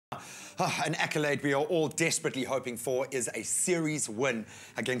An accolade we are all desperately hoping for is a series win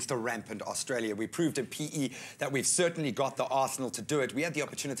against a rampant Australia. We proved in PE that we've certainly got the arsenal to do it. We had the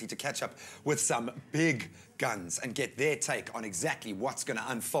opportunity to catch up with some big guns and get their take on exactly what's going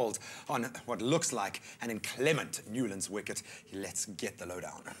to unfold on what looks like an inclement Newlands wicket. Let's get the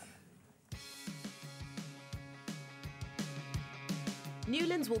lowdown.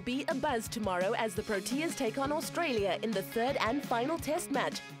 Newlands will be abuzz tomorrow as the Proteas take on Australia in the third and final test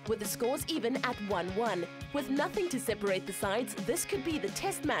match, with the scores even at 1-1. With nothing to separate the sides, this could be the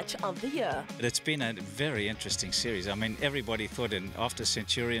test match of the year. It's been a very interesting series. I mean, everybody thought after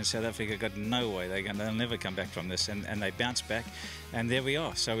Centurion, South Africa got no way. They'll never come back from this, and they bounced back, and there we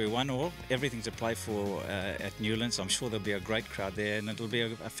are. So we won all, everything to play for at Newlands. I'm sure there'll be a great crowd there, and it'll be a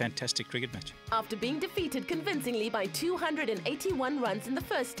fantastic cricket match. After being defeated convincingly by 281 runs in the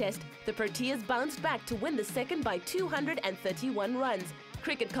first test, the Proteas bounced back to win the second by 231 runs.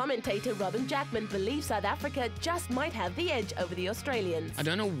 Cricket commentator Robin Jackman believes South Africa just might have the edge over the Australians. I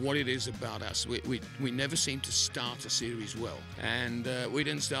don't know what it is about us. We never seem to start a series well. And we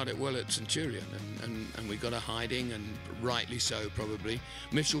didn't start it well at Centurion. And we got a hiding, and rightly so probably.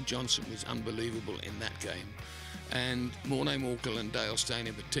 Mitchell Johnson was unbelievable in that game. And Morné Morkel and Dale Steyn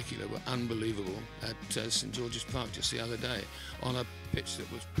in particular were unbelievable at St George's Park just the other day on a pitch that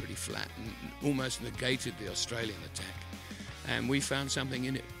was pretty flat and almost negated the Australian attack. And we found something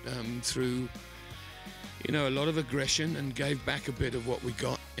in it through, a lot of aggression, and gave back a bit of what we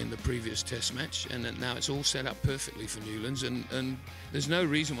got in the previous test match. And now it's all set up perfectly for Newlands, and there's no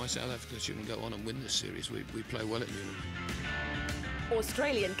reason why South Africa shouldn't go on and win this series. We play well at Newlands.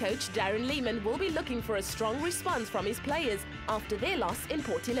 Australian coach Darren Lehmann will be looking for a strong response from his players after their loss in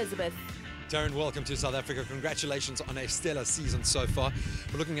Port Elizabeth. Darren, welcome to South Africa. Congratulations on a stellar season so far.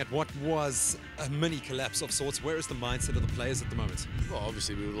 We're looking at what was a mini collapse of sorts. Where is the mindset of the players at the moment? Well,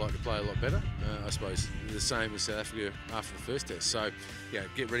 obviously we would like to play a lot better. I suppose the same as South Africa after the first test. So, yeah,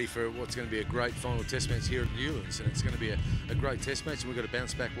 get ready for what's going to be a great final test match here at Newlands, and it's going to be a great test match, and we've got to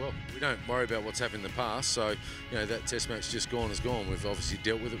bounce back well. We don't worry about what's happened in the past, so that test match just gone is gone. We've obviously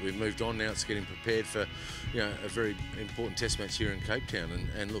dealt with it. We've moved on now. It's getting prepared for a very important test match here in Cape Town.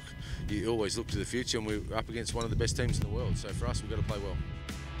 And look, you always look to the future, and we're up against one of the best teams in the world. So for us, we've got to play well.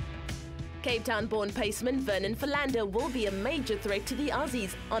 Cape Town-born paceman Vernon Philander will be a major threat to the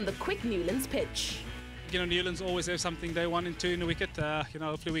Aussies on the quick Newlands pitch. Newlands always have something they 1 and 2 in the wicket.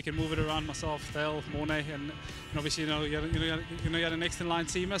 Hopefully we can move it around, myself, Dale, Morné, and obviously you had an excellent line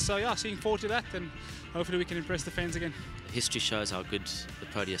seamer. So yeah, looking forward to that, and hopefully we can impress the fans again. History shows how good the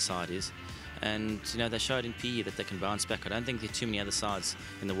Proteas side is. And they showed in PE that they can bounce back. I don't think there are too many other sides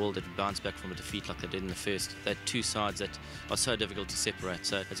in the world that bounce back from a defeat like they did in the first. They're two sides that are so difficult to separate.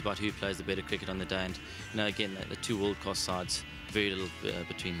 So it's about who plays the better cricket on the day. And again, the two world-class sides, very little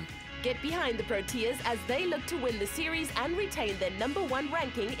between them. Get behind the Proteas as they look to win the series and retain their #1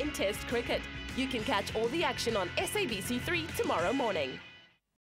 ranking in Test cricket. You can catch all the action on SABC3 tomorrow morning.